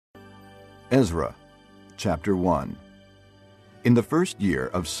Ezra, chapter 1. In the first year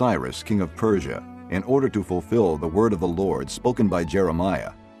of Cyrus, king of Persia, in order to fulfill the word of the Lord spoken by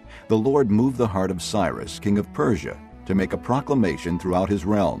Jeremiah, the Lord moved the heart of Cyrus, king of Persia, to make a proclamation throughout his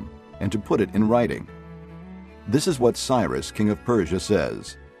realm, and to put it in writing. This is what Cyrus, king of Persia,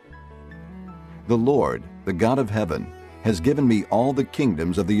 says. The Lord, the God of heaven, has given me all the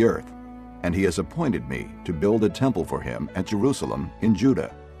kingdoms of the earth, and he has appointed me to build a temple for him at Jerusalem in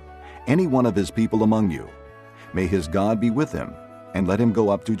Judah. Any one of his people among you, may his God be with him, and let him go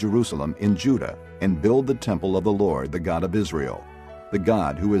up to Jerusalem in Judah and build the temple of the Lord, the God of Israel, the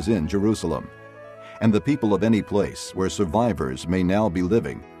God who is in Jerusalem. And the people of any place where survivors may now be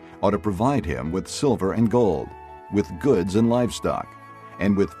living ought to provide him with silver and gold, with goods and livestock,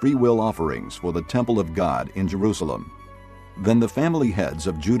 and with freewill offerings for the temple of God in Jerusalem. Then the family heads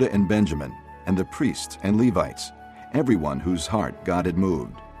of Judah and Benjamin, and the priests and Levites, everyone whose heart God had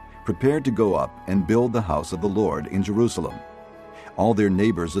moved, prepared to go up and build the house of the Lord in Jerusalem. All their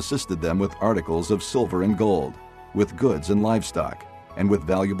neighbors assisted them with articles of silver and gold, with goods and livestock, and with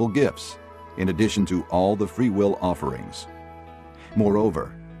valuable gifts, in addition to all the freewill offerings.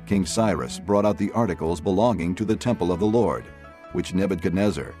 Moreover, King Cyrus brought out the articles belonging to the temple of the Lord, which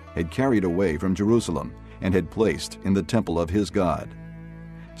Nebuchadnezzar had carried away from Jerusalem and had placed in the temple of his God.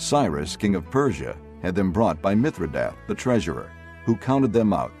 Cyrus, king of Persia, had them brought by Mithredath the treasurer, who counted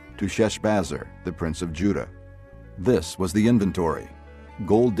them out to Sheshbazzar, the prince of Judah. This was the inventory: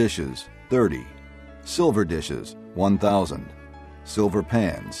 gold dishes, 30; silver dishes, 1,000; silver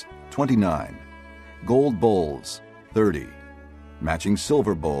pans, 29; gold bowls, 30; matching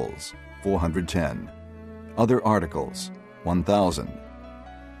silver bowls, 410; other articles, 1,000.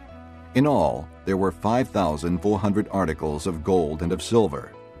 In all, there were 5,400 articles of gold and of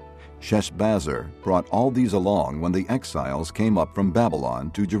silver. Sheshbazzar brought all these along when the exiles came up from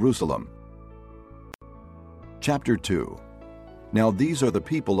Babylon to Jerusalem. Chapter 2. Now these are the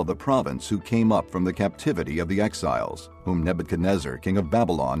people of the province who came up from the captivity of the exiles, whom Nebuchadnezzar, king of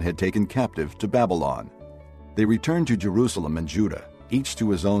Babylon, had taken captive to Babylon. They returned to Jerusalem and Judah, each to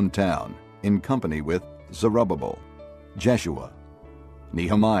his own town, in company with Zerubbabel, Jeshua,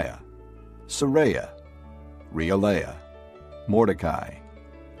 Nehemiah, Seraiah, Reelaiah, Mordecai,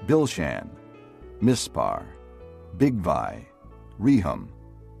 Bilshan, Mispar, Bigvai, Rehum,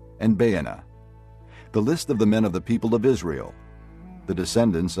 and Baanah. The list of the men of the people of Israel: the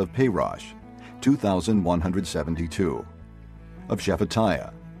descendants of Parosh, 2,172; of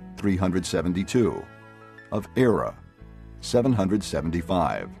Shephatiah, 372; of Era,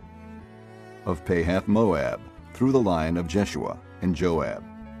 775; of Pahath Moab, through the line of Jeshua and Joab,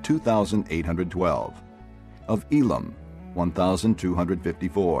 2,812; of Elam,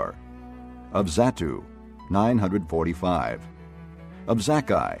 1,254; of Zattu, 945; of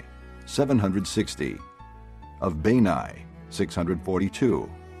Zakkai, 760; of Bani, 642;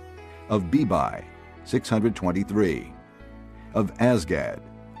 of Bebai, 623; of Azgad,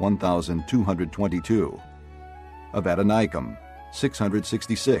 1,222; of Adonikam,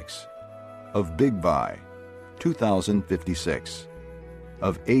 666; of Bigvai, 2,056;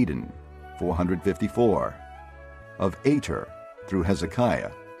 of Aden, 454; of Ater, through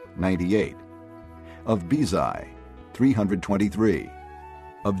Hezekiah, 98; of Bezai, 323;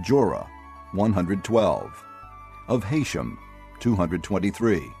 of Jorah, 112; of Hashem,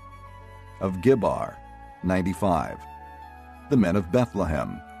 223; of Gibbar, 95; the men of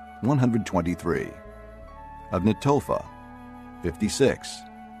Bethlehem, 123; of Netophah, 56;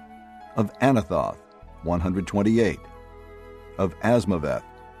 of Anathoth, 128; of Asmaveth,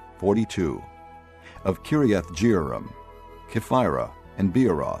 42; of Kiriath Jearim, Kephirah, and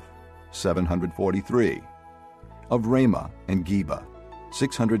Beeroth, 743; of Ramah and Geba,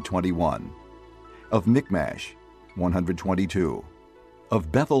 621; of Michmash, 122;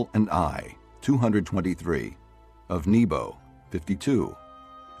 of Bethel and Ai, 223; of Nebo, 52;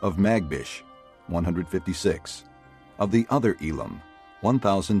 of Magbish, 156; of the other Elam,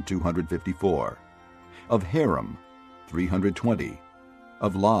 1,254; of Haram, 320;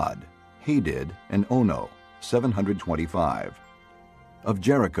 of Lod, Hadid, and Ono, 725; of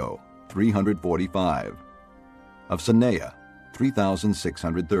Jericho, 345; of Sanea,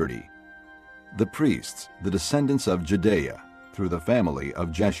 3,630; the priests, the descendants of Jedaiah, through the family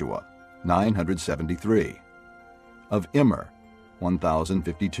of Jeshua, 973; of Immer,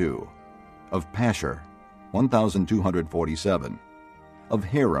 1,052; of Pashur, 1,247; of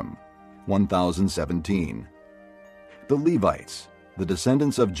Haram, 1,017; the Levites, the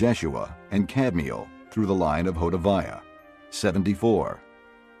descendants of Jeshua and Kadmiel, through the line of Hodaviah, 74;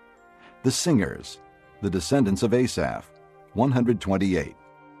 the singers, the descendants of Asaph, 128;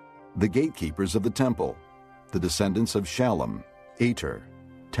 The gatekeepers of the temple, the descendants of Shallum, Ater,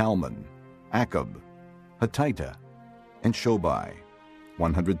 Talmon, Akub, Hatita, and Shobai,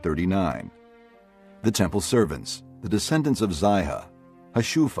 139. The temple servants, the descendants of Ziha,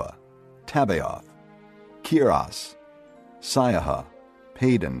 Hashupha, Tabaoth, Kiras, Siaha,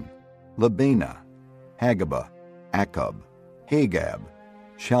 Padon, Labana, Hagabah, Akub, Hagab,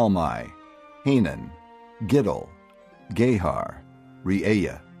 Shalmai, Hanan, Giddel, Gahar,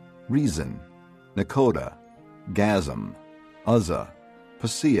 Reaiah, Rezin, Nakoda, Gazam, Uzzah,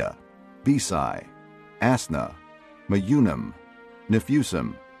 Paseah, Besai, Asna, Meunim,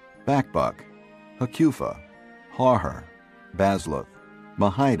 Nephusim, Bakbuk, Hakupha, Harhar, Basluth,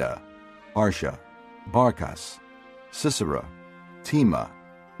 Mahida, Arsha, Barkas, Sisera, Tema,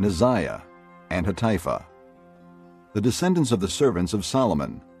 Neziah, and Hatipha. The descendants of the servants of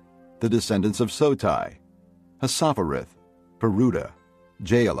Solomon, the descendants of Sotai, Hasapharith, Peruda,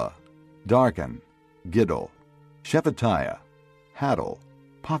 Jaala, Darkon, Giddel, Shephatiah, Hadel,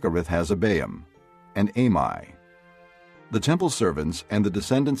 Pokereth-Hazabaim, and Amai. The temple servants and the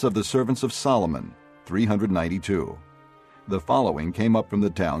descendants of the servants of Solomon, 392. The following came up from the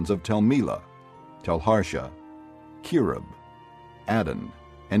towns of Tel Melah, Tel Harsha, Kirub, Adon,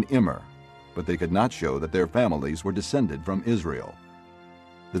 and Immer, but they could not show that their families were descended from Israel.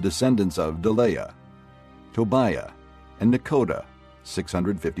 The descendants of Delaiah, Tobiah, and Nekoda,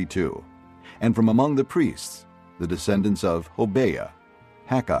 652. And from among the priests, the descendants of Hobaiah,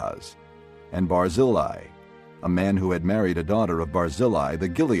 Hakaz, and Barzillai, a man who had married a daughter of Barzillai the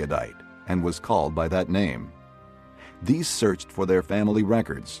Gileadite, and was called by that name. These searched for their family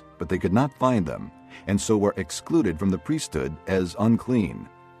records, but they could not find them, and so were excluded from the priesthood as unclean.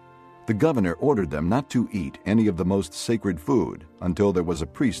 The governor ordered them not to eat any of the most sacred food until there was a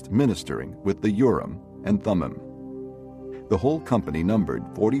priest ministering with the Urim and Thummim. The whole company numbered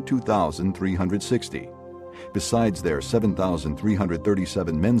 42,360, besides their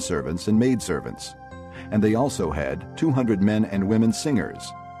 7,337 men servants and maidservants, and they also had 200 men and women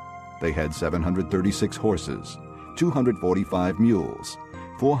singers. They had 736 horses, 245 mules,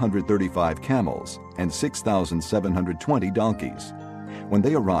 435 camels, and 6,720 donkeys. When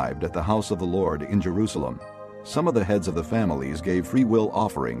they arrived at the house of the Lord in Jerusalem, some of the heads of the families gave free will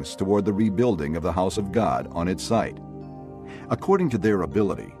offerings toward the rebuilding of the house of God on its site. According to their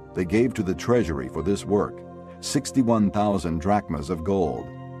ability, they gave to the treasury for this work 61,000 drachmas of gold,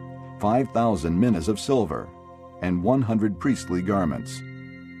 5,000 minas of silver, and 100 priestly garments.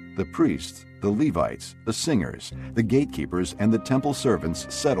 The priests, the Levites, the singers, the gatekeepers, and the temple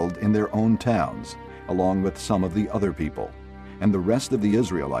servants settled in their own towns, along with some of the other people, and the rest of the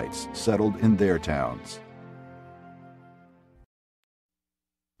Israelites settled in their towns.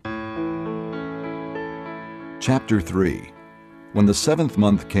 Chapter 3. When the 7th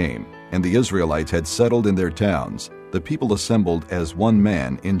month came, and the Israelites had settled in their towns, the people assembled as one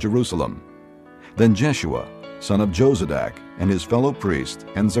man in Jerusalem. Then Jeshua, son of Jozadak, and his fellow priest,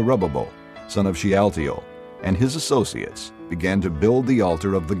 and Zerubbabel, son of Shealtiel, and his associates, began to build the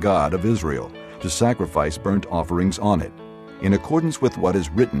altar of the God of Israel, to sacrifice burnt offerings on it, in accordance with what is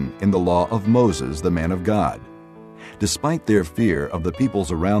written in the law of Moses, the man of God. Despite their fear of the peoples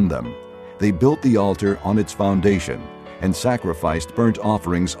around them, they built the altar on its foundation, and sacrificed burnt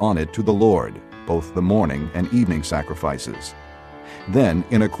offerings on it to the Lord, both the morning and evening sacrifices. Then,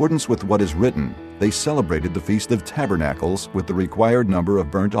 in accordance with what is written, they celebrated the Feast of Tabernacles with the required number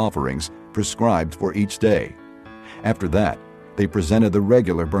of burnt offerings prescribed for each day. After that, they presented the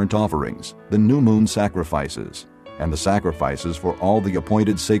regular burnt offerings, the new moon sacrifices, and the sacrifices for all the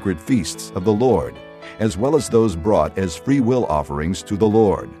appointed sacred feasts of the Lord, as well as those brought as free will offerings to the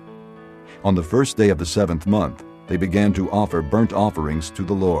Lord. On the first day of the 7th month, they began to offer burnt offerings to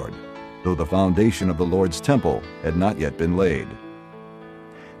the Lord, though the foundation of the Lord's temple had not yet been laid.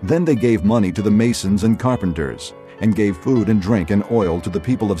 Then they gave money to the masons and carpenters, and gave food and drink and oil to the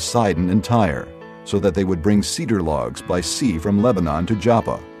people of Sidon and Tyre, so that they would bring cedar logs by sea from Lebanon to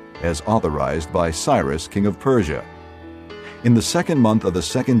Joppa, as authorized by Cyrus, king of Persia. In the 2nd month of the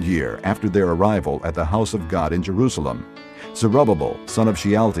 2nd year after their arrival at the house of God in Jerusalem, Zerubbabel, son of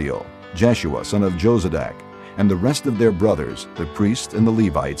Shealtiel, Jeshua, son of Jozadak, and the rest of their brothers, the priests and the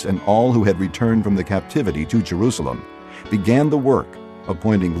Levites, and all who had returned from the captivity to Jerusalem, began the work,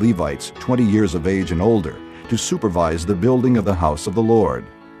 appointing Levites 20 years of age and older to supervise the building of the house of the Lord.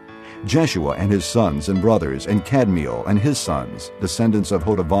 Jeshua and his sons and brothers, and Kadmiel and his sons, descendants of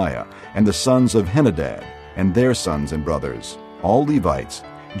Hodaviah, and the sons of Henadad, and their sons and brothers, all Levites,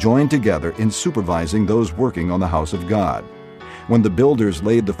 joined together in supervising those working on the house of God. When the builders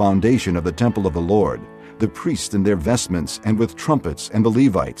laid the foundation of the temple of the Lord, The priests in their vestments and with trumpets, and the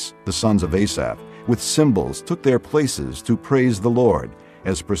Levites, the sons of Asaph, with cymbals took their places to praise the Lord,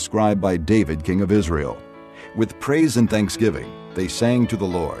 as prescribed by David king of Israel. With praise and thanksgiving they sang to the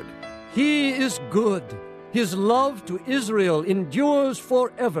Lord. He is good. His love to Israel endures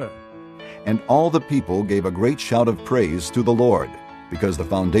forever. And all the people gave a great shout of praise to the Lord, because the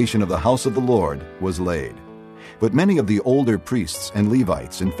foundation of the house of the Lord was laid. But many of the older priests and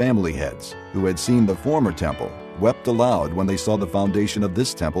Levites and family heads, who had seen the former temple, wept aloud when they saw the foundation of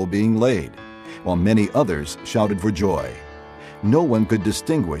this temple being laid, while many others shouted for joy. No one could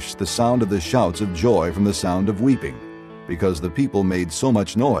distinguish the sound of the shouts of joy from the sound of weeping, because the people made so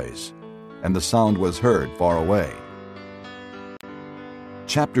much noise, and the sound was heard far away.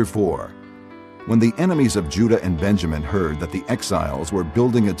 Chapter 4. When the enemies of Judah and Benjamin heard that the exiles were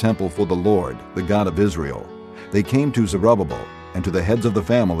building a temple for the Lord, the God of Israel, they came to Zerubbabel and to the heads of the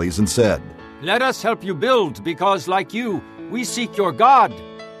families and said, "Let us help you build, because, like you, we seek your God,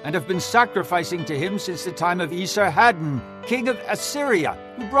 and have been sacrificing to him since the time of Esarhaddon, king of Assyria,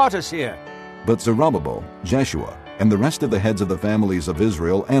 who brought us here." But Zerubbabel, Jeshua, and the rest of the heads of the families of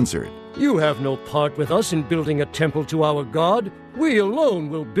Israel answered, You have no part with us in building a temple to our God. We alone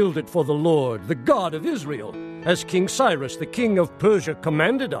will build it for the Lord, the God of Israel, as King Cyrus, the king of Persia,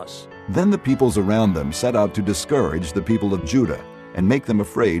 commanded us. Then the peoples around them set out to discourage the people of Judah and make them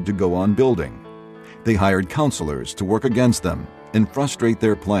afraid to go on building. They hired counselors to work against them and frustrate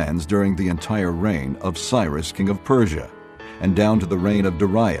their plans during the entire reign of Cyrus, king of Persia, and down to the reign of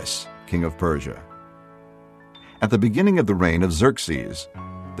Darius, king of Persia. At the beginning of the reign of Xerxes,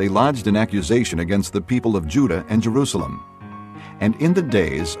 they lodged an accusation against the people of Judah and Jerusalem. And in the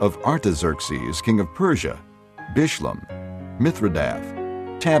days of Artaxerxes, king of Persia, Bishlam,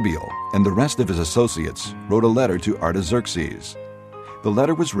 Mithridath, Tabeel, and the rest of his associates wrote a letter to Artaxerxes. The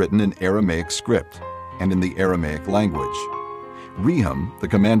letter was written in Aramaic script and in the Aramaic language. Rehum, the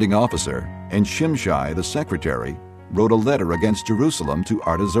commanding officer, and Shimshai, the secretary, wrote a letter against Jerusalem to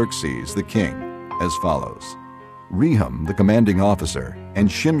Artaxerxes, the king, as follows. Rehum, the commanding officer, and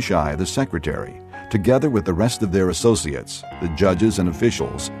Shimshai, the secretary, together with the rest of their associates, the judges and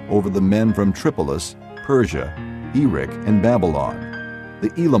officials, over the men from Tripolis, Persia, Erech, and Babylon,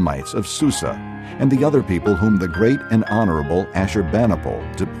 the Elamites of Susa, and the other people whom the great and honorable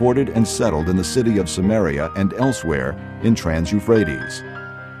Ashurbanipal deported and settled in the city of Samaria and elsewhere in Trans-Euphrates.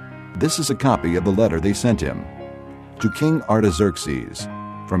 This is a copy of the letter they sent him. To King Artaxerxes,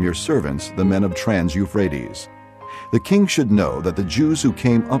 from your servants, the men of Trans-Euphrates. The king should know that the Jews who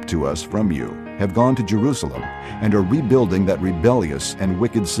came up to us from you have gone to Jerusalem and are rebuilding that rebellious and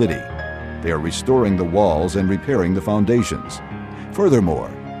wicked city. They are restoring the walls and repairing the foundations. Furthermore,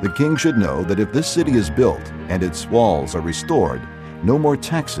 the king should know that if this city is built and its walls are restored, no more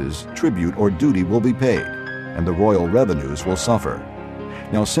taxes, tribute, or duty will be paid, and the royal revenues will suffer.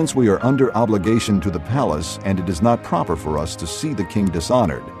 Now, since we are under obligation to the palace and it is not proper for us to see the king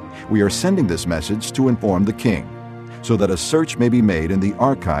dishonored, we are sending this message to inform the king, so that a search may be made in the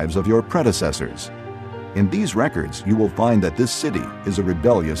archives of your predecessors. In these records you will find that this city is a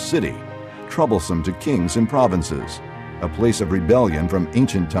rebellious city, troublesome to kings and provinces, a place of rebellion from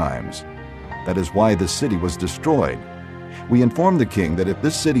ancient times. That is why this city was destroyed. We inform the king that if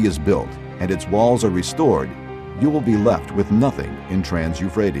this city is built and its walls are restored, you will be left with nothing in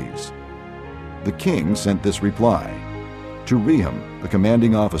Trans-Euphrates. The king sent this reply. To Rehum, the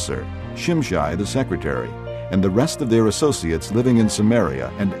commanding officer, Shimshai, the secretary, and the rest of their associates living in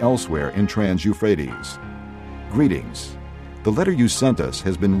Samaria and elsewhere in Trans-Euphrates. Greetings. The letter you sent us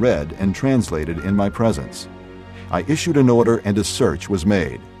has been read and translated in my presence. I issued an order and a search was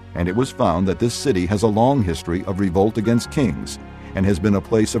made, and it was found that this city has a long history of revolt against kings and has been a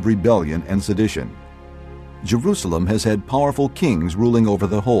place of rebellion and sedition. Jerusalem has had powerful kings ruling over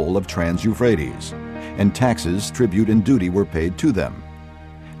the whole of Trans-Euphrates, and taxes, tribute, and duty were paid to them.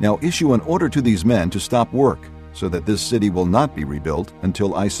 Now issue an order to these men to stop work, so that this city will not be rebuilt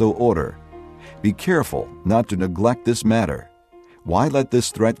until I so order. Be careful not to neglect this matter. Why let this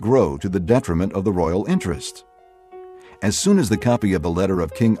threat grow to the detriment of the royal interest? As soon as the copy of the letter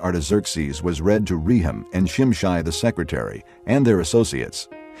of King Artaxerxes was read to Rehum and Shimshai the secretary and their associates,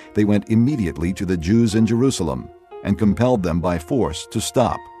 they went immediately to the Jews in Jerusalem and compelled them by force to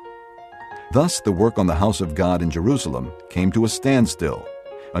stop. Thus the work on the house of God in Jerusalem came to a standstill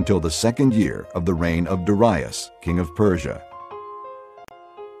until the second year of the reign of Darius, king of Persia.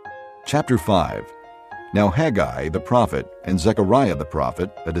 Chapter 5. Now Haggai the prophet and Zechariah the prophet,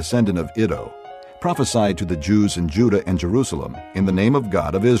 a descendant of Iddo, prophesied to the Jews in Judah and Jerusalem in the name of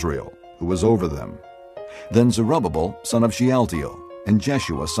God of Israel, who was over them. Then Zerubbabel, son of Shealtiel, and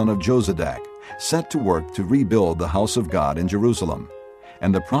Jeshua, son of Jozadak, set to work to rebuild the house of God in Jerusalem,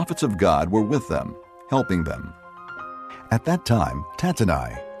 and the prophets of God were with them, helping them. At that time,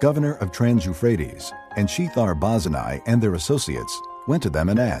 Tattenai, governor of Trans-Euphrates, and Shethar-Bozenai and their associates went to them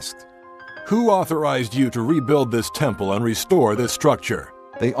and asked, "Who authorized you to rebuild this temple and restore this structure?"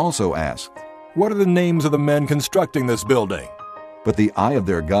 They also asked, "What are the names of the men constructing this building?" But the eye of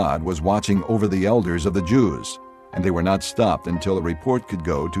their God was watching over the elders of the Jews, and they were not stopped until a report could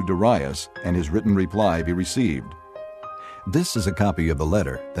go to Darius and his written reply be received. This is a copy of the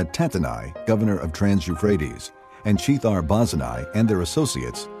letter that Tattenai, governor of Trans-Euphrates, and Shethar-Bozenai and their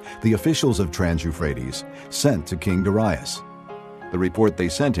associates, the officials of Trans-Euphrates, sent to King Darius. The report they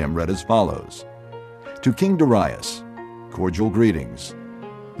sent him read as follows: To King Darius, cordial greetings.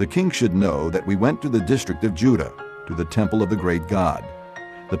 The king should know that we went to the district of Judah, to the temple of the great God.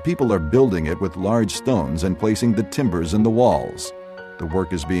 The people are building it with large stones and placing the timbers in the walls. The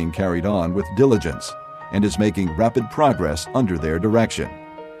work is being carried on with diligence and is making rapid progress under their direction.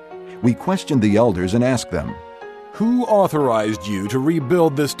 We questioned the elders and asked them, "Who authorized you to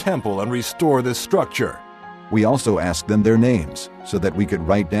rebuild this temple and restore this structure?" We also asked them their names, so that we could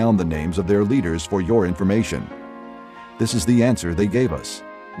write down the names of their leaders for your information. This is the answer they gave us.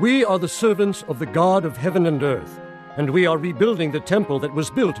 We are the servants of the God of heaven and earth, and we are rebuilding the temple that was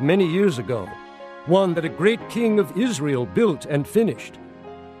built many years ago, one that a great king of Israel built and finished.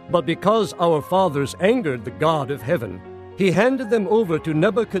 But because our fathers angered the God of heaven, he handed them over to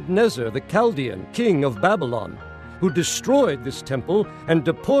Nebuchadnezzar the Chaldean, king of Babylon, who destroyed this temple and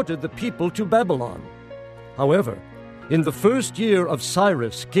deported the people to Babylon. However, in the first year of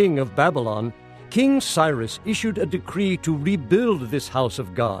Cyrus, king of Babylon, King Cyrus issued a decree to rebuild this house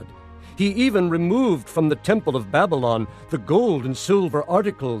of God. He even removed from the temple of Babylon the gold and silver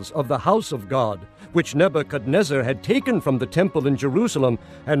articles of the house of God, which Nebuchadnezzar had taken from the temple in Jerusalem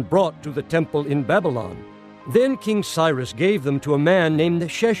and brought to the temple in Babylon. Then King Cyrus gave them to a man named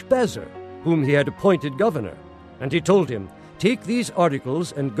Sheshbazzar, whom he had appointed governor. And he told him, "Take these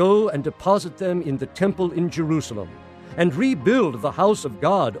articles and go and deposit them in the temple in Jerusalem, and rebuild the house of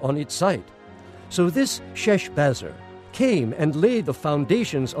God on its site." So this Sheshbazzar came and laid the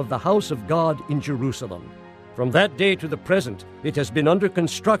foundations of the house of God in Jerusalem. From that day to the present, it has been under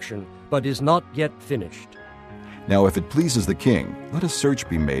construction, but is not yet finished. Now if it pleases the king, let a search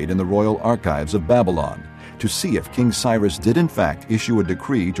be made in the royal archives of Babylon, to see if King Cyrus did in fact issue a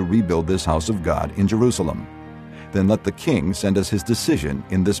decree to rebuild this house of God in Jerusalem. Then let the king send us his decision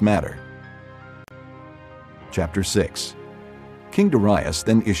in this matter. Chapter 6. King Darius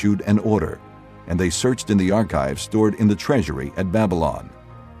then issued an order, and they searched in the archives stored in the treasury at Babylon.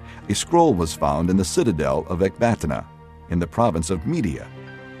 A scroll was found in the citadel of Ecbatana, in the province of Media,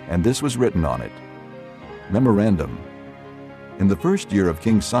 and this was written on it. Memorandum: In the first year of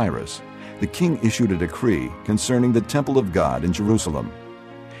King Cyrus, the king issued a decree concerning the temple of God in Jerusalem.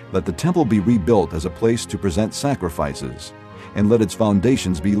 Let the temple be rebuilt as a place to present sacrifices, and let its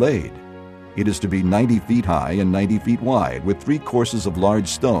foundations be laid. It is to be 90 feet high and 90 feet wide, with 3 courses of large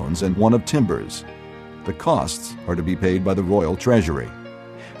stones and 1 of timbers. The costs are to be paid by the royal treasury.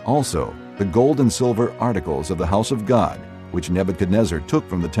 Also, the gold and silver articles of the house of God, which Nebuchadnezzar took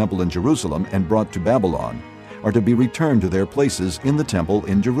from the temple in Jerusalem and brought to Babylon, are to be returned to their places in the temple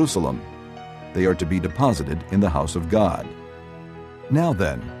in Jerusalem. They are to be deposited in the house of God. Now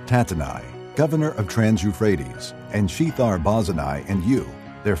then, Tattenai, governor of Trans-Euphrates, and Shethar-Bozenai and you,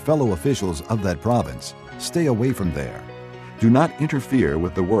 their fellow officials of that province, stay away from there. Do not interfere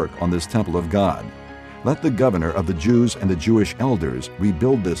with the work on this temple of God. Let the governor of the Jews and the Jewish elders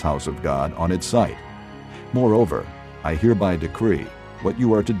rebuild this house of God on its site. Moreover, I hereby decree what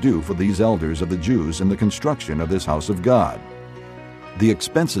you are to do for these elders of the Jews in the construction of this house of God. The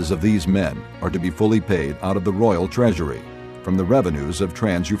expenses of these men are to be fully paid out of the royal treasury, from the revenues of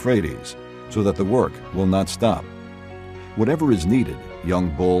Trans-Euphrates, so that the work will not stop. Whatever is needed, young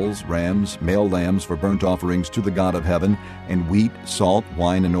bulls, rams, male lambs for burnt offerings to the God of heaven, and wheat, salt,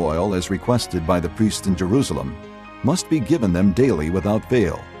 wine, and oil, as requested by the priests in Jerusalem, must be given them daily without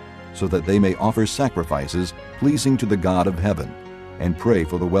fail, so that they may offer sacrifices pleasing to the God of heaven, and pray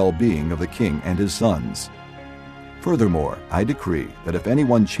for the well-being of the king and his sons. Furthermore, I decree that if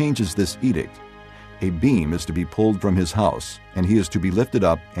anyone changes this edict, a beam is to be pulled from his house, and he is to be lifted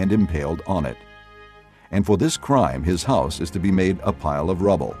up and impaled on it. And for this crime his house is to be made a pile of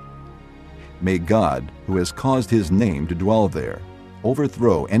rubble. May God, who has caused his name to dwell there,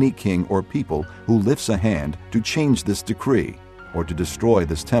 overthrow any king or people who lifts a hand to change this decree, or to destroy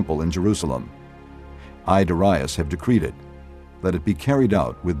this temple in Jerusalem. I, Darius, have decreed it. Let it be carried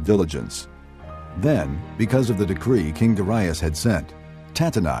out with diligence. Then, because of the decree King Darius had sent,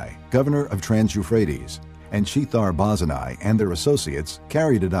 Tattenai, governor of Trans-Euphrates, and Shethar-Bozenai and their associates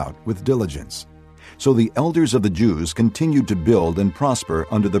carried it out with diligence. So the elders of the Jews continued to build and prosper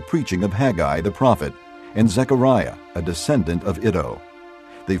under the preaching of Haggai the prophet and Zechariah, a descendant of Iddo.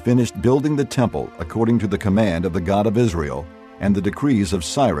 They finished building the temple according to the command of the God of Israel and the decrees of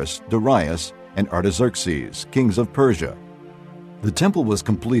Cyrus, Darius, and Artaxerxes, kings of Persia. The temple was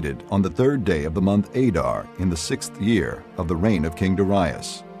completed on the 3rd day of the month Adar in the 6th year of the reign of King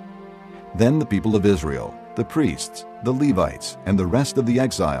Darius. Then the people of Israel, the priests, the Levites, and the rest of the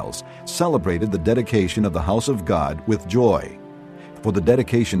exiles celebrated the dedication of the house of God with joy. For the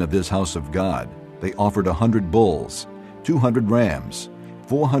dedication of this house of God, they offered 100 bulls, 200 rams,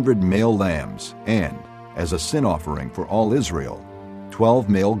 400 male lambs, and, as a sin offering for all Israel, 12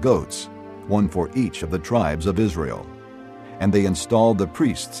 male goats, one for each of the tribes of Israel. And they installed the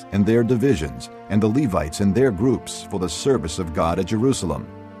priests in their divisions and the Levites in their groups for the service of God at Jerusalem,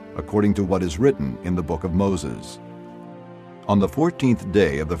 according to what is written in the book of Moses. On the 14th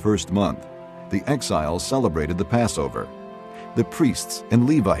day of the first month, the exiles celebrated the Passover. The priests and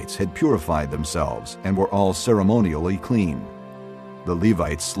Levites had purified themselves and were all ceremonially clean. The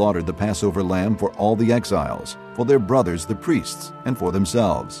Levites slaughtered the Passover lamb for all the exiles, for their brothers the priests, and for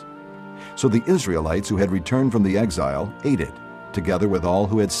themselves. So the Israelites who had returned from the exile ate it, together with all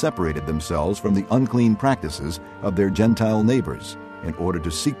who had separated themselves from the unclean practices of their Gentile neighbors, in order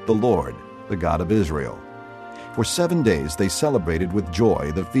to seek the Lord, the God of Israel. For 7 days they celebrated with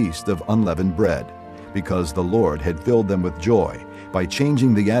joy the feast of unleavened bread, because the Lord had filled them with joy by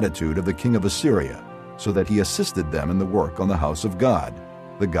changing the attitude of the king of Assyria, so that he assisted them in the work on the house of God,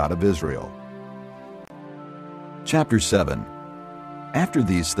 the God of Israel. Chapter 7. After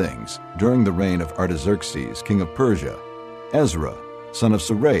these things, during the reign of Artaxerxes, king of Persia, Ezra, son of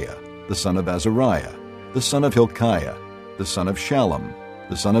Seraiah, the son of Azariah, the son of Hilkiah, the son of Shallum,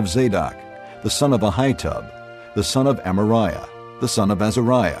 the son of Zadok, the son of Ahitub, the son of Amariah, the son of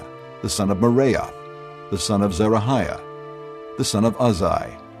Azariah, the son of Meraioth, the son of Zerahiah, the son of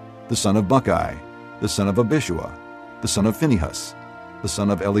Uzzi, the son of Bucci, the son of Abishua, the son of Phinehas, the son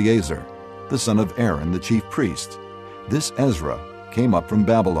of Eleazar, the son of Aaron the chief priest. This Ezra came up from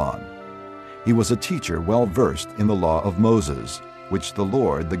Babylon. He was a teacher well versed in the law of Moses, which the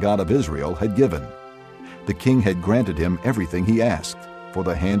Lord, the God of Israel, had given. The king had granted him everything he asked, for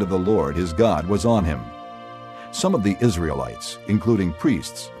the hand of the Lord his God was on him. Some of the Israelites, including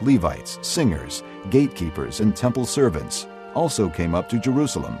priests, Levites, singers, gatekeepers, and temple servants, also came up to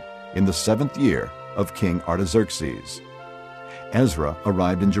Jerusalem in the 7th year of King Artaxerxes. Ezra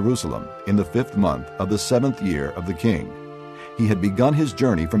arrived in Jerusalem in the 5th month of the 7th year of the king. He had begun his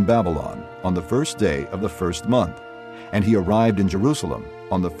journey from Babylon on the 1st day of the 1st month, and he arrived in Jerusalem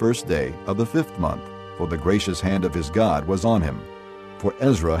on the 1st day of the 5th month, for the gracious hand of his God was on him. For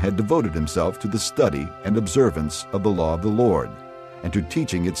Ezra had devoted himself to the study and observance of the law of the Lord, and to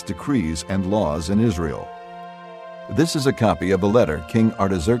teaching its decrees and laws in Israel. This is a copy of the letter King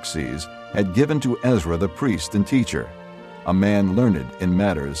Artaxerxes had given to Ezra the priest and teacher, a man learned in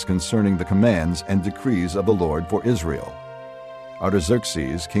matters concerning the commands and decrees of the Lord for Israel.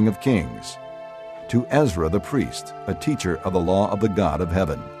 Artaxerxes, king of kings. To Ezra the priest, a teacher of the law of the God of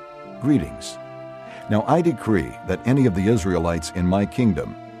heaven, greetings. Now I decree that any of the Israelites in my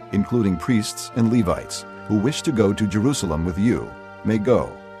kingdom, including priests and Levites, who wish to go to Jerusalem with you, may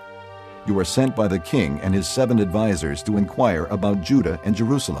go. You are sent by the king and his 7 advisers to inquire about Judah and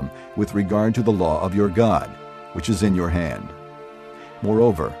Jerusalem with regard to the law of your God, which is in your hand.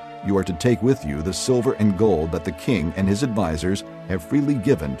 Moreover, you are to take with you the silver and gold that the king and his advisers have freely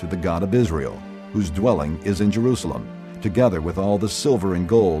given to the God of Israel, whose dwelling is in Jerusalem, together with all the silver and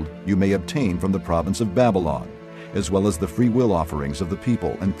gold you may obtain from the province of Babylon, as well as the free will offerings of the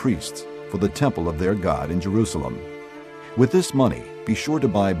people and priests for the temple of their God in Jerusalem. With this money, be sure to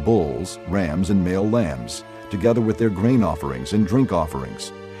buy bulls, rams, and male lambs, together with their grain offerings and drink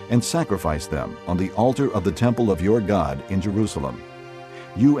offerings, and sacrifice them on the altar of the temple of your God in Jerusalem.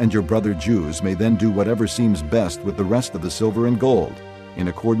 You and your brother Jews may then do whatever seems best with the rest of the silver and gold, in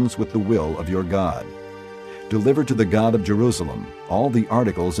accordance with the will of your God. Deliver to the God of Jerusalem all the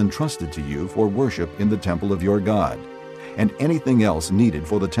articles entrusted to you for worship in the temple of your God, and anything else needed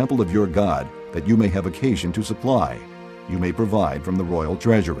for the temple of your God that you may have occasion to supply, you may provide from the royal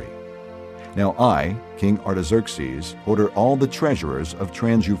treasury. Now I, King Artaxerxes, order all the treasurers of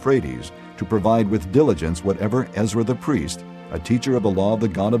Trans-Euphrates to provide with diligence whatever Ezra the priest, a teacher of the law of the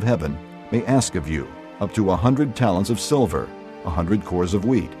God of heaven, may ask of you, up to 100 talents of silver, 100 cores of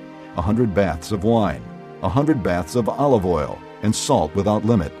wheat, 100 baths of wine, 100 baths of olive oil, and salt without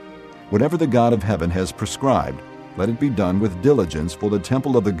limit. Whatever the God of heaven has prescribed, let it be done with diligence for the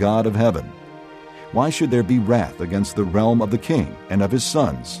temple of the God of heaven. Why should there be wrath against the realm of the king and of his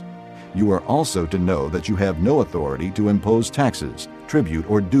sons? You are also to know that you have no authority to impose taxes, tribute,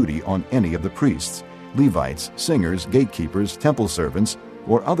 or duty on any of the priests, Levites, singers, gatekeepers, temple servants,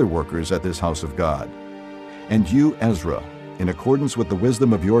 or other workers at this house of God. And you, Ezra, in accordance with the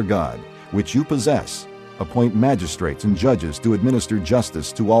wisdom of your God, which you possess, appoint magistrates and judges to administer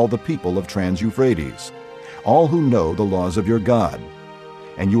justice to all the people of Trans-Euphrates, all who know the laws of your God.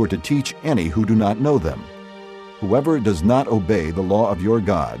 And you are to teach any who do not know them. Whoever does not obey the law of your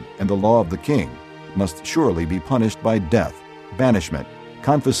God and the law of the king must surely be punished by death, banishment,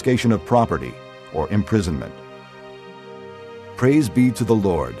 confiscation of property, or imprisonment. Praise be to the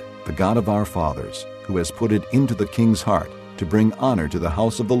Lord, the God of our fathers, who has put it into the king's heart to bring honor to the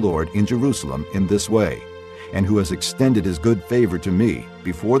house of the Lord in Jerusalem in this way, and who has extended his good favor to me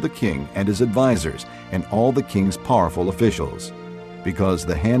before the king and his advisers and all the king's powerful officials. Because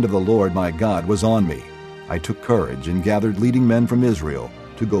the hand of the Lord my God was on me, I took courage and gathered leading men from Israel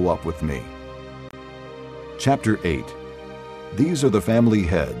to go up with me. Chapter 8. These are the family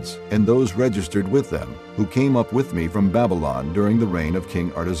heads and those registered with them who came up with me from Babylon during the reign of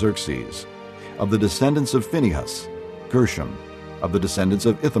King Artaxerxes. Of the descendants of Phinehas, Gershom. Of the descendants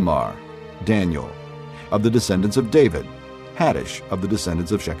of Ithamar, Daniel. Of the descendants of David, Haddish. Of the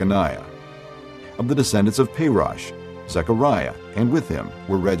descendants of Shechaniah. Of the descendants of Parosh, Zechariah, and with him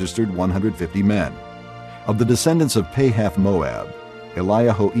were registered 150 men. Of the descendants of Pahath-Moab,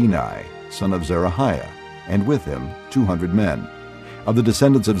 Eliahoenai, son of Zerahiah, and with him 200 men. Of the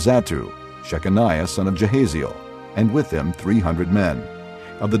descendants of Zattu, Shechaniah, son of Jehaziel, and with him 300 men.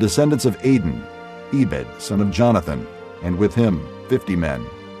 Of the descendants of Adin, Ebed, son of Jonathan, and with him 50 men.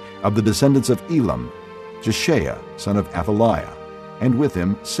 Of the descendants of Elam, Jeshaiah, son of Athaliah, and with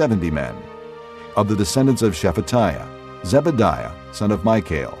him 70 men. Of the descendants of Shephatiah, Zebediah, son of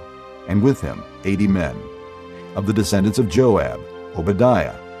Michael, and with him 80 men. Of the descendants of Joab,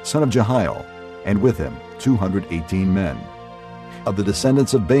 Obadiah, son of Jehiel, and with him 218 men. Of the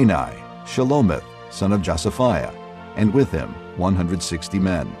descendants of Bani, Shelomith, son of Josaphiah, and with him 160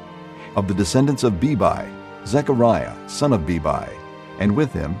 men. Of the descendants of Bebai, Zechariah, son of Bebai, and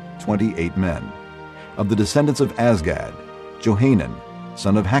with him 28 men. Of the descendants of Azgad, Johanan,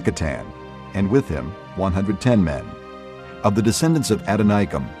 son of Hakatan, and with him 110 men. Of the descendants of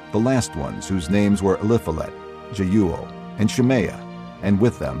Adonikam, the last ones whose names were Eliphalet, Jeuel, and Shemaiah, and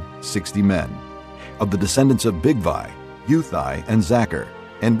with them 60 men. Of the descendants of Bigvai, Uthai, and Zachar,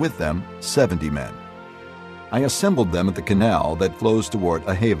 and with them 70 men. I assembled them at the canal that flows toward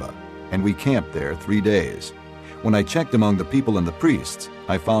Ahava, and we camped there 3 days. When I checked among the people and the priests,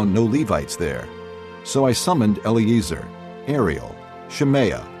 I found no Levites there. So I summoned Eleazar, Ariel,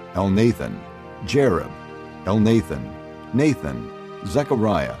 Shemaiah, Elnathan, Jerib, Elnathan, Nathan,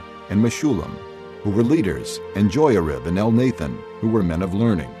 Zechariah, and Meshullam, who were leaders, and Joiarib and Elnathan, who were men of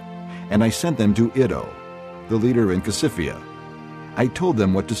learning. And I sent them to Iddo, the leader in Casiphia. I told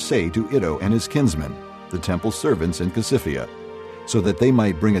them what to say to Iddo and his kinsmen, the temple servants in Casiphia, so that they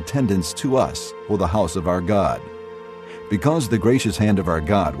might bring attendance to us for the house of our God. Because the gracious hand of our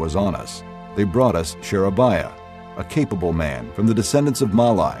God was on us, they brought us Sherebiah, a capable man from the descendants of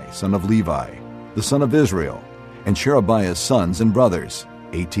Malai, son of Levi, the son of Israel, and Sherebiah's sons and brothers,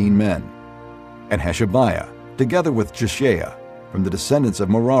 18 men. And Hashabiah, together with Jeshaiah, from the descendants of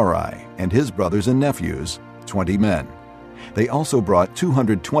Merari, and his brothers and nephews, 20 men. They also brought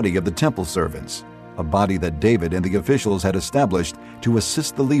 220 of the temple servants, a body that David and the officials had established to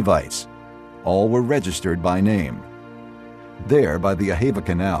assist the Levites. All were registered by name. There, by the Ahava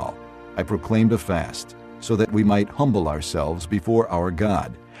Canal, I proclaimed a fast, so that we might humble ourselves before our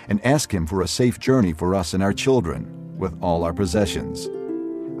God and ask him for a safe journey for us and our children, with all our possessions.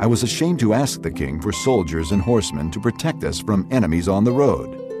 I was ashamed to ask the king for soldiers and horsemen to protect us from enemies on the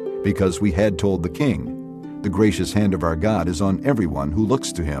road, because we had told the king, "The gracious hand of our God is on everyone who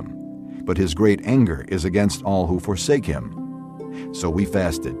looks to him, but his great anger is against all who forsake him." So we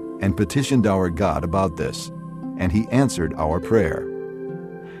fasted and petitioned our God about this, and he answered our prayer.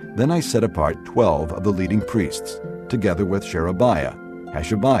 Then I set apart 12 of the leading priests, together with Sherebiah,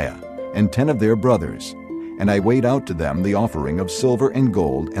 Hashabiah, and 10 of their brothers, and I weighed out to them the offering of silver and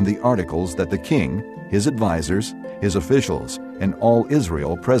gold and the articles that the king, his advisers, his officials, and all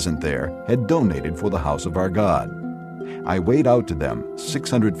Israel present there had donated for the house of our God. I weighed out to them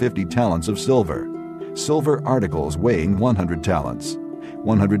 650 talents of silver, silver articles weighing 100 talents,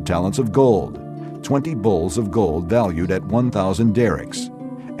 100 talents of gold, 20 bowls of gold valued at 1,000 darics,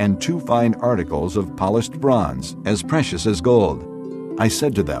 and 2 fine articles of polished bronze, as precious as gold. I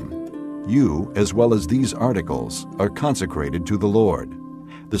said to them, You, as well as these articles, are consecrated to the Lord.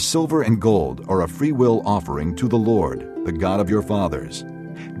 The silver and gold are a free-will offering to the Lord, the God of your fathers.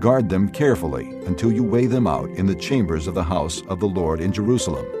 Guard them carefully until you weigh them out in the chambers of the house of the Lord in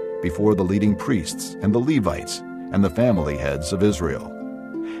Jerusalem, before the leading priests and the Levites and the family heads of Israel.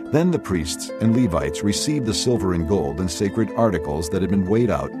 Then the priests and Levites received the silver and gold and sacred articles that had been weighed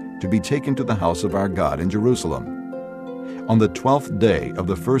out to be taken to the house of our God in Jerusalem. On the 12th day of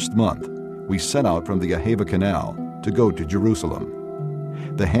the first month, we set out from the Ahava Canal to go to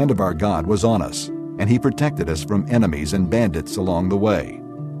Jerusalem. The hand of our God was on us, and He protected us from enemies and bandits along the way.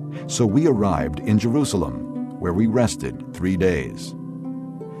 So we arrived in Jerusalem, where we rested 3 days.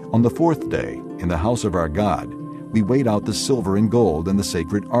 On the 4th day, in the house of our God, we weighed out the silver and gold and the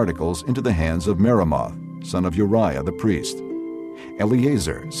sacred articles into the hands of Meremoth, son of Uriah the priest.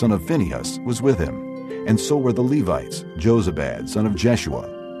 Eleazar, son of Phinehas, was with him, and so were the Levites, Jozabad, son of Jeshua,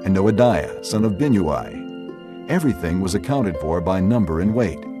 and Noadiah, son of Binnui. Everything was accounted for by number and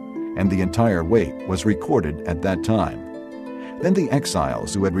weight, and the entire weight was recorded at that time. Then the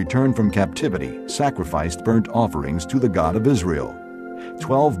exiles who had returned from captivity sacrificed burnt offerings to the God of Israel,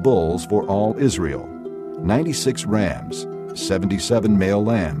 12 bulls for all Israel, 96 rams, 77 male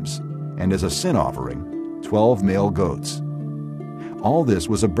lambs, and as a sin offering, 12 male goats. All this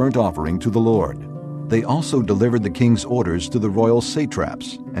was a burnt offering to the Lord. They also delivered the king's orders to the royal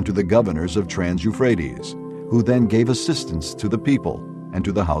satraps and to the governors of Trans-Euphrates, who then gave assistance to the people and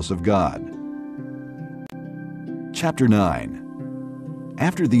to the house of God. Chapter 9.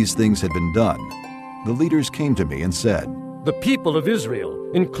 After these things had been done, the leaders came to me and said, The people of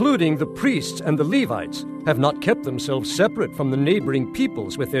Israel, including the priests and the Levites, have not kept themselves separate from the neighboring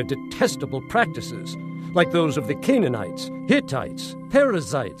peoples with their detestable practices, like those of the Canaanites, Hittites,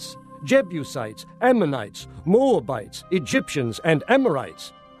 Perizzites, Jebusites, Ammonites, Moabites, Egyptians, and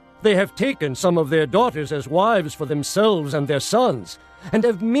Amorites. They have taken some of their daughters as wives for themselves and their sons, and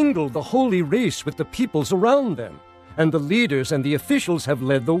have mingled the holy race with the peoples around them. And the leaders and the officials have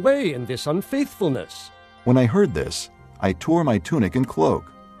led the way in this unfaithfulness. When I heard this, I tore my tunic and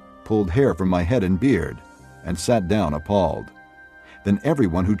cloak, pulled hair from my head and beard, and sat down appalled. Then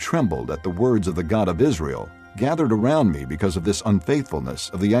everyone who trembled at the words of the God of Israel gathered around me because of this unfaithfulness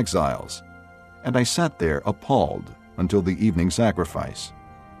of the exiles. And I sat there appalled until the evening sacrifice.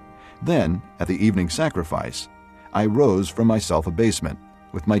 Then, at the evening sacrifice, I rose from my self-abasement,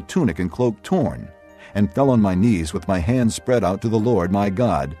 with my tunic and cloak torn, and fell on my knees with my hands spread out to the Lord my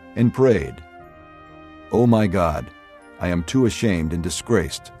God, and prayed, O my God, I am too ashamed and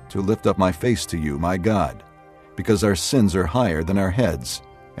disgraced to lift up my face to you, my God, because our sins are higher than our heads,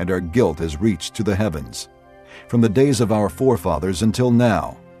 and our guilt has reached to the heavens. From the days of our forefathers until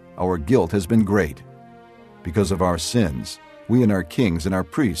now, our guilt has been great. Because of our sins, we and our kings and our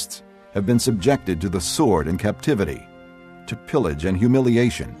priests have been subjected to the sword and captivity, to pillage and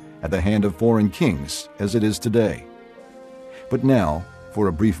humiliation at the hand of foreign kings, as it is today. But now, for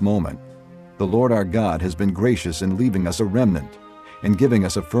a brief moment, the Lord our God has been gracious in leaving us a remnant and giving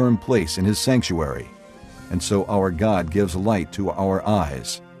us a firm place in His sanctuary. And so our God gives light to our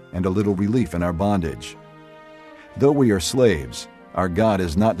eyes and a little relief in our bondage. Though we are slaves, our God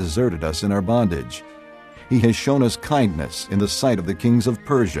has not deserted us in our bondage. He has shown us kindness in the sight of the kings of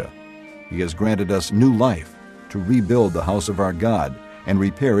Persia. He has granted us new life to rebuild the house of our God and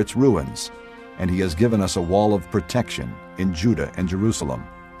repair its ruins, and He has given us a wall of protection in Judah and Jerusalem.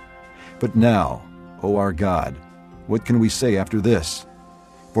 But now, O our God, what can we say after this?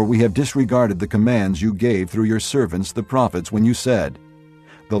 For we have disregarded the commands you gave through your servants the prophets when you said,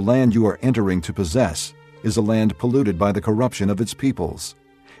 The land you are entering to possess is a land polluted by the corruption of its peoples.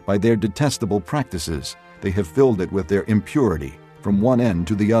 By their detestable practices, they have filled it with their impurity from one end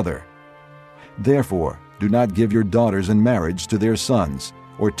to the other. Therefore, do not give your daughters in marriage to their sons,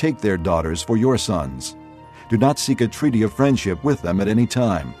 or take their daughters for your sons. Do not seek a treaty of friendship with them at any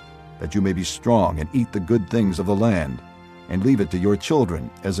time, that you may be strong and eat the good things of the land, and leave it to your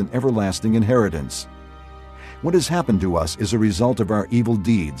children as an everlasting inheritance. What has happened to us is a result of our evil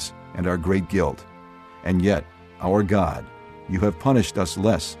deeds and our great guilt. And yet, our God, you have punished us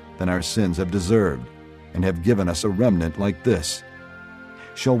less than our sins have deserved, and have given us a remnant like this.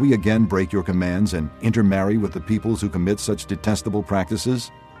 Shall we again break your commands and intermarry with the peoples who commit such detestable practices?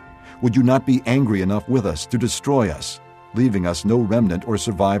 Would you not be angry enough with us to destroy us, leaving us no remnant or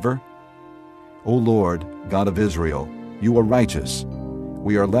survivor? O Lord, God of Israel, you are righteous.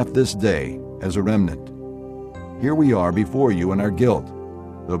 We are left this day as a remnant. Here we are before you in our guilt,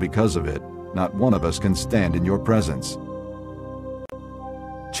 though because of it, not one of us can stand in your presence.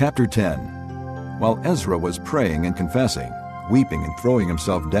 Chapter 10. While Ezra was praying and confessing, weeping and throwing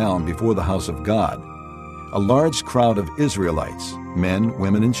himself down before the house of God. A large crowd of Israelites, men,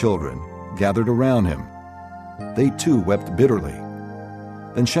 women, and children, gathered around him. They too wept bitterly.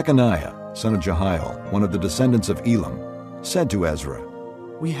 Then Shechaniah, son of Jehiel, one of the descendants of Elam, said to Ezra,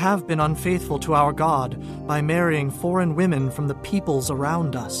 "We have been unfaithful to our God by marrying foreign women from the peoples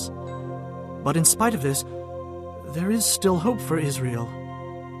around us. But in spite of this, there is still hope for Israel.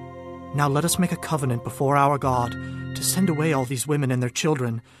 Now let us make a covenant before our God to send away all these women and their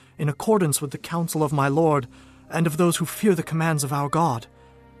children in accordance with the counsel of my Lord and of those who fear the commands of our God.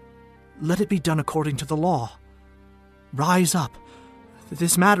 Let it be done according to the law. Rise up.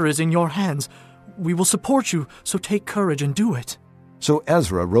 This matter is in your hands. We will support you, so take courage and do it." So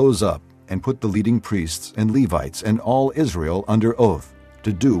Ezra rose up and put the leading priests and Levites and all Israel under oath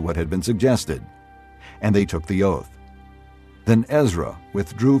to do what had been suggested. And they took the oath. Then Ezra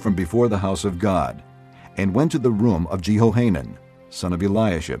withdrew from before the house of God and went to the room of Jehohanan, son of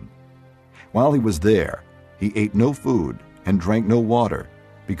Eliashib. While he was there, he ate no food and drank no water,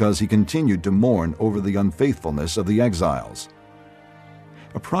 because he continued to mourn over the unfaithfulness of the exiles.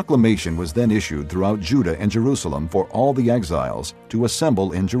 A proclamation was then issued throughout Judah and Jerusalem for all the exiles to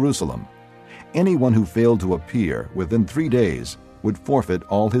assemble in Jerusalem. Anyone who failed to appear within 3 days would forfeit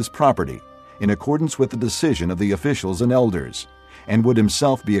all his property, in accordance with the decision of the officials and elders, and would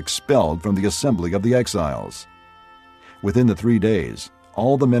himself be expelled from the assembly of the exiles. Within the 3 days,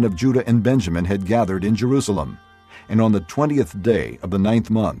 all the men of Judah and Benjamin had gathered in Jerusalem, and on the 20th day of the 9th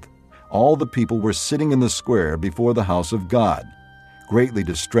month, all the people were sitting in the square before the house of God, greatly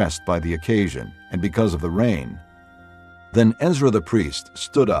distressed by the occasion and because of the rain. Then Ezra the priest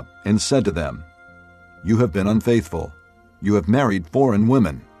stood up and said to them, "You have been unfaithful. You have married foreign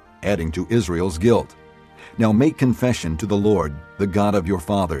women, adding to Israel's guilt. Now make confession to the Lord, the God of your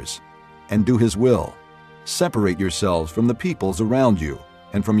fathers, and do his will. Separate yourselves from the peoples around you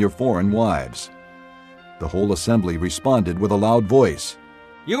and from your foreign wives." The whole assembly responded with a loud voice,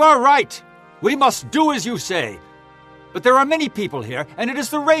 "You are right. We must do as you say. But there are many people here, and it is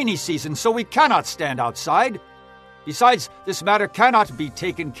the rainy season, so we cannot stand outside. Besides, this matter cannot be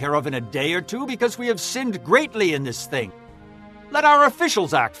taken care of in a day or two, because we have sinned greatly in this thing. Let our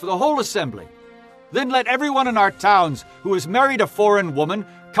officials act for the whole assembly. Then let everyone in our towns who has married a foreign woman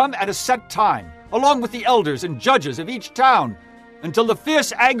come at a set time, along with the elders and judges of each town, until the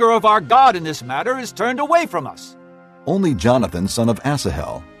fierce anger of our God in this matter is turned away from us." Only Jonathan, son of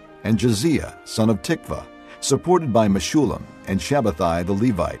Asahel, and Josiah, son of Tikvah, supported by Meshullam and Shabbathai the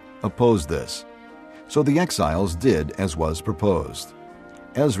Levite, opposed this. So the exiles did as was proposed.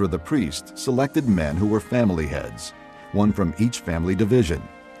 Ezra the priest selected men who were family heads, one from each family division,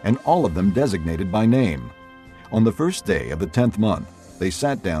 and all of them designated by name. On the first day of the 10th month, they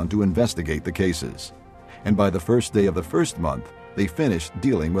sat down to investigate the cases. And by the first day of the first month, they finished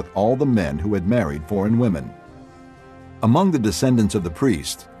dealing with all the men who had married foreign women. Among the descendants of the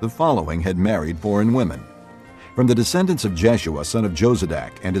priest, the following had married foreign women. From the descendants of Jeshua, son of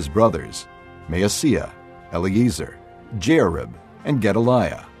Jozadak, and his brothers, Maaseiah, Eleazar, Jearib, and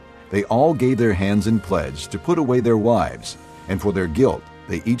Gedaliah. They all gave their hands in pledge to put away their wives, and for their guilt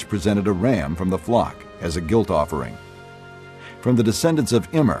they each presented a ram from the flock as a guilt offering. From the descendants of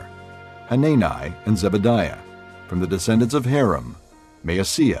Immer, Hanani and Zebediah. From the descendants of Haram,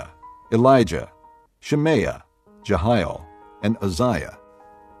 Maaseiah, Elijah, Shemaiah, Jehiel, and Uzziah.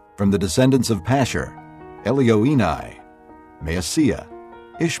 From the descendants of Pashur, Elioenai, Maaseiah,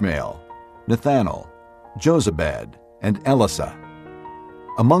 Ishmael, Nethanel, Jozabad, and Elisah.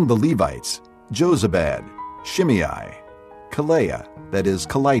 Among the Levites, Jozabad, Shimei, Kaleah, that is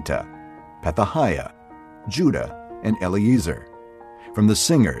Kelita, Pethahiah, Judah, and Eliezer. From the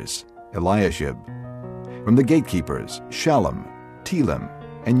singers, Eliashib. From the gatekeepers, Shallum, Telem,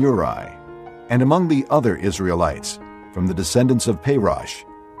 and Uri. And among the other Israelites, from the descendants of Parosh,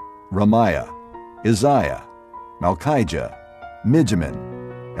 Ramiah, Isaiah, Malchijah,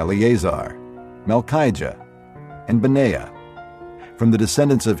 Mijamin, Eleazar, Malchijah, and Benaiah. From the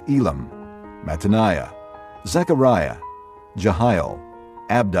descendants of Elam, Mattaniah, Zechariah, Jehiel,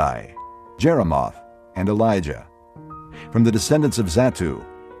 Abdi, Jeremoth, and Elijah. From the descendants of Zattu,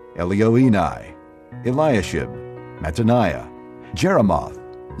 Elioenai, Eliashib, Mattaniah, Jeremoth,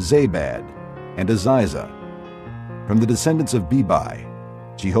 Zabad, and Aziza. From the descendants of Bebai,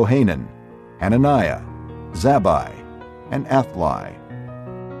 Jehohanan, Hananiah, Zabbai, and Athli.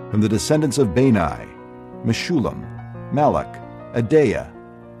 From the descendants of Bani, Meshullam, Malach, Adaiah,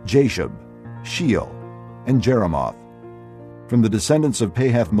 Jashub, Sheol, and Jeremoth. From the descendants of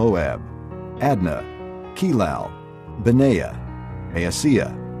Pahath Moab, Adnah, Kelal, Benaiah,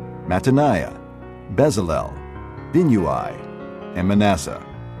 Maaseiah, Mattaniah, Bezalel, Binnui, and Manasseh.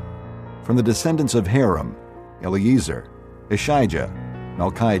 From the descendants of Haram, Eliezer, Ishijah,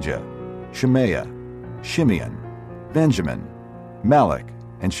 Malchijah, Shemaiah, Shimeon, Benjamin, Malach,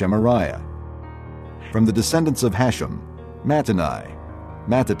 and Shemariah. From the descendants of Hashem, Mattenai,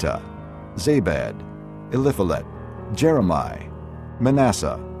 Mattitah, Zabad, Eliphalet, Jeremiah,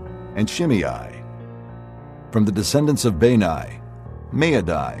 Manasseh, and Shimei. From the descendants of Bani,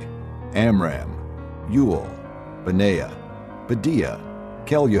 Maadai, Amram, Uel, Benaiah, Bediah,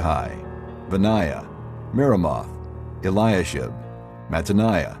 Keluhi, Benaiah, Meremoth, Eliashib,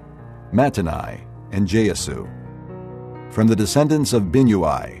 Mattaniah, Mattanai, and Jeasu. From the descendants of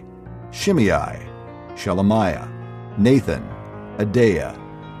Binnui, Shimei, Shelemiah, Nathan, Adaiah,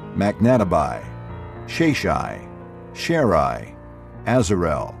 Machnadabai, Shashai, Sherai,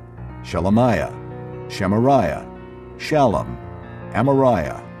 Azarel, Shelemiah, Shemariah, Shallum,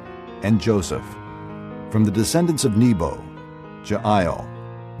 Amariah, and Joseph. From the descendants of Nebo, Jael,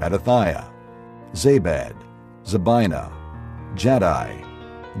 Mattathiah, Zabad, Zabina, Jaddai,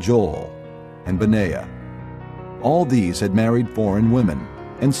 Joel, and Benaiah. All these had married foreign women,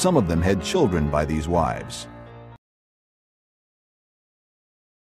 and some of them had children by these wives.